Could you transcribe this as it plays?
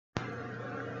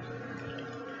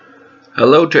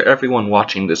Hello to everyone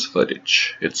watching this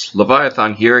footage. It's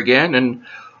Leviathan here again, and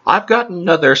I've got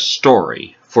another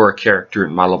story for a character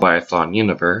in my Leviathan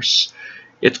universe.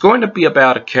 It's going to be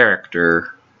about a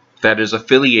character that is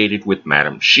affiliated with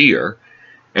Madame Shear,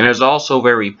 and is also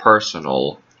very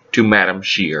personal to Madame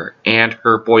Shear and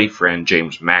her boyfriend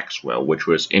James Maxwell, which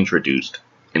was introduced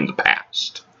in the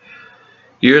past.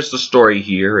 Here's the story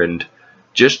here, and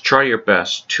just try your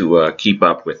best to keep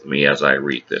up with me as I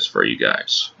read this for you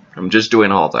guys. I'm just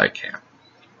doing all that I can.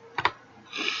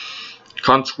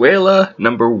 Consuela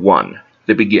number 1,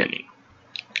 The Beginning.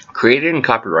 Created and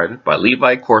copyrighted by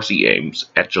Levi Corsi Ames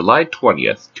at July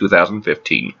 20th,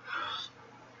 2015.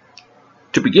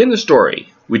 To begin the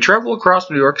story, we travel across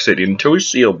New York City until we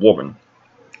see a woman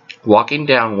walking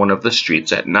down one of the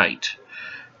streets at night.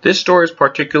 This story is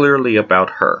particularly about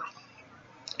her.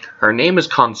 Her name is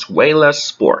Consuela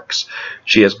Sporks.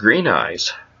 She has green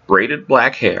eyes, braided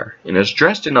black hair, and is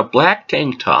dressed in a black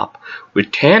tank top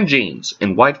with tan jeans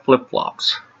and white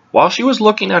flip-flops. While she was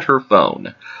looking at her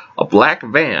phone, a black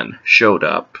van showed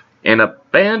up, and a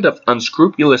band of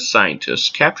unscrupulous scientists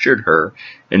captured her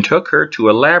and took her to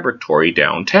a laboratory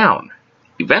downtown.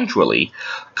 Eventually,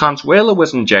 Consuela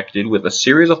was injected with a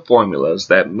series of formulas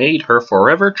that made her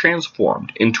forever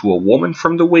transformed into a woman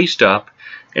from the waist up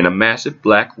and a massive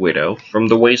black widow from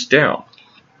the waist down.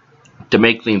 To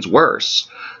make things worse,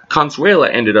 Consuela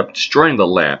ended up destroying the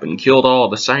lab and killed all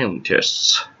the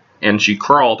scientists, and she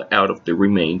crawled out of the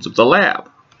remains of the lab.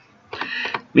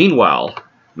 Meanwhile,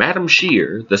 Madame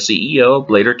Shear, the CEO of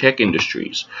Later Tech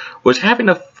Industries, was having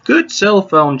a good cell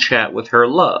phone chat with her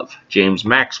love, James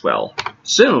Maxwell.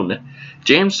 Soon,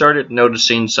 James started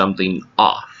noticing something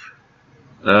off.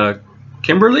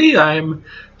 Kimberly, I'm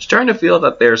starting to feel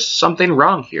that there's something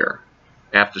wrong here.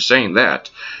 After saying that,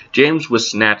 James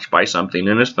was snatched by something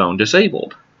and his phone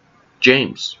disabled.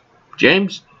 James,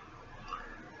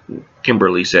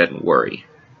 Kimberly said in worry.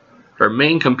 Her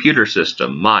main computer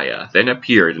system, Maya, then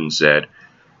appeared and said,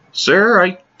 Sir,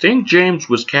 I think James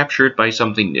was captured by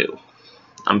something new.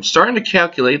 I'm starting to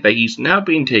calculate that he's now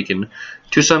being taken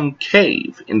to some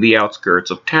cave in the outskirts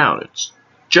of town. It's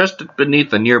just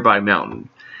beneath a nearby mountain.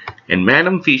 And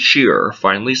Madame Shear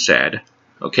finally said,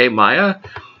 Okay, Maya,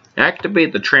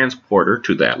 activate the transporter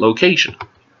to that location.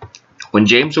 When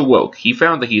James awoke, he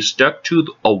found that he stuck to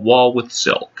a wall with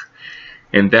silk,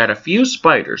 and that a few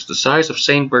spiders the size of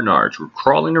St. Bernards were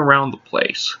crawling around the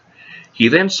place. He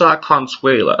then saw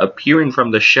Consuela appearing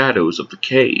from the shadows of the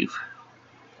cave.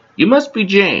 You must be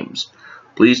James.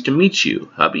 Pleased to meet you,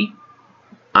 hubby.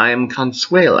 I am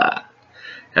Consuela.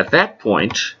 At that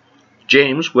point,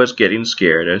 James was getting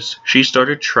scared as she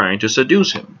started trying to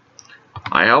seduce him.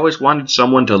 I always wanted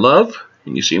someone to love,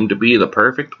 and you seem to be the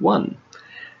perfect one.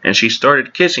 And she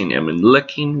started kissing him and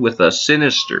licking with a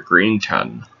sinister green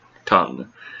tongue,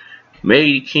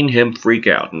 making him freak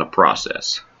out in the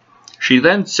process. She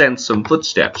then sensed some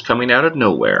footsteps coming out of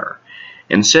nowhere,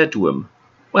 and said to him,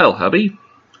 Well, hubby,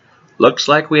 looks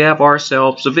like we have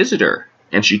ourselves a visitor.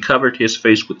 And she covered his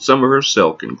face with some of her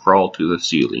silk and crawled to the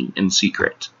ceiling in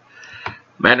secret.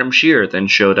 Madame Shear then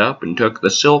showed up and took the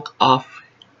silk off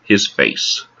his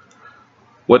face.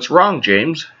 What's wrong,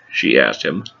 James? She asked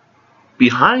him.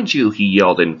 Behind you, he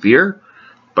yelled in fear.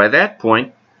 By that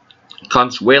point,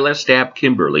 Consuela stabbed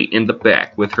Kimberly in the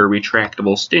back with her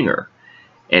retractable stinger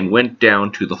and went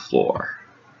down to the floor.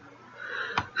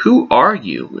 Who are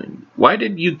you, and why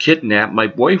did you kidnap my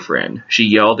boyfriend? She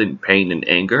yelled in pain and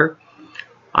anger.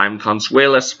 I'm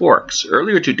Consuela Sporks.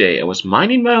 Earlier today, I was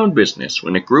minding my own business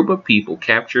when a group of people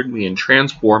captured me and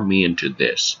transformed me into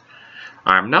this.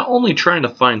 I'm not only trying to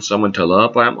find someone to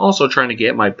love, but I'm also trying to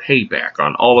get my payback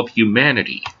on all of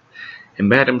humanity. And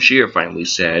Madame Shear finally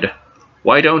said,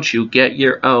 Why don't you get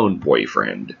your own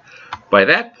boyfriend? By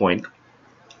that point,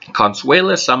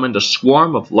 Consuela summoned a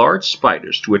swarm of large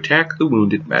spiders to attack the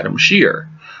wounded Madame Shear.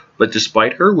 But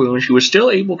despite her wound, she was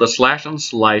still able to slash and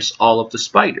slice all of the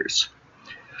spiders.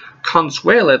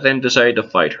 Consuela then decided to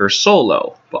fight her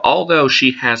solo, but although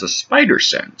she has a spider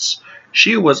sense,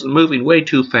 she was moving way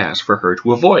too fast for her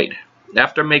to avoid.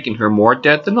 After making her more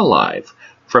dead than alive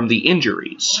from the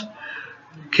injuries,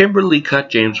 Kimberly cut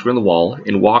James from the wall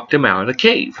and walked him out of the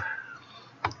cave.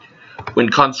 When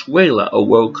Consuela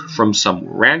awoke from some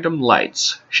random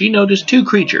lights, she noticed two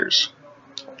creatures.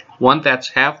 One that's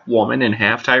half woman and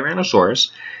half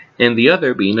Tyrannosaurus, and the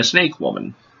other being a snake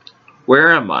woman.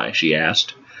 Where am I? She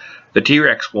asked. The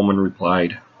T-Rex woman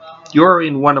replied, You're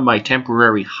in one of my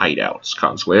temporary hideouts,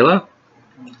 Consuela.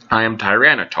 I am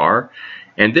Tyranitar,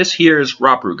 and this here is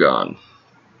Robrugon.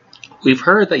 We've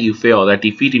heard that you failed at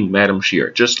defeating Madame Shear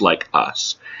just like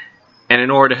us, And in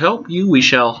order to help you, we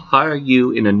shall hire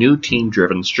you in a new team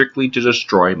driven strictly to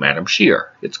destroy Madame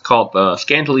Shear. It's called the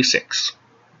Scantily Six.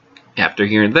 After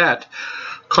hearing that,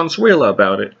 Consuela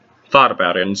thought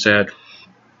about it and said,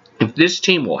 if this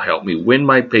team will help me win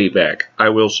my payback, I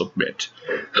will submit.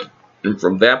 And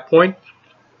from that point,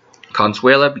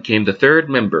 Consuela became the third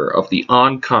member of the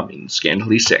oncoming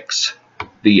Scantily Six.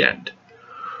 The end.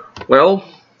 Well,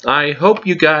 I hope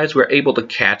you guys were able to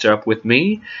catch up with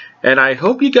me, and I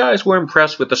hope you guys were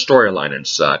impressed with the storyline and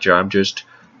such. I'm just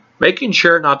making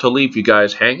sure not to leave you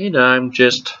guys hanging. I'm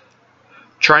just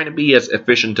trying to be as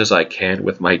efficient as I can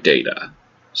with my data.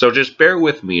 So just bear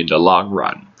with me in the long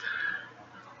run.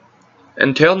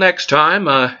 Until next time,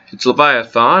 it's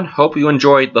Leviathan. Hope you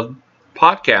enjoyed the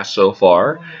podcast so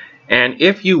far. And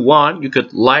if you want, you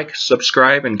could like,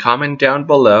 subscribe, and comment down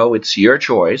below. It's your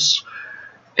choice.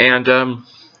 And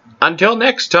until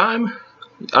next time,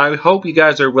 I hope you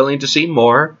guys are willing to see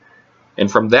more.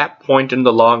 And from that point in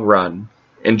the long run,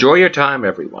 enjoy your time,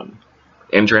 everyone.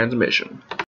 End transmission.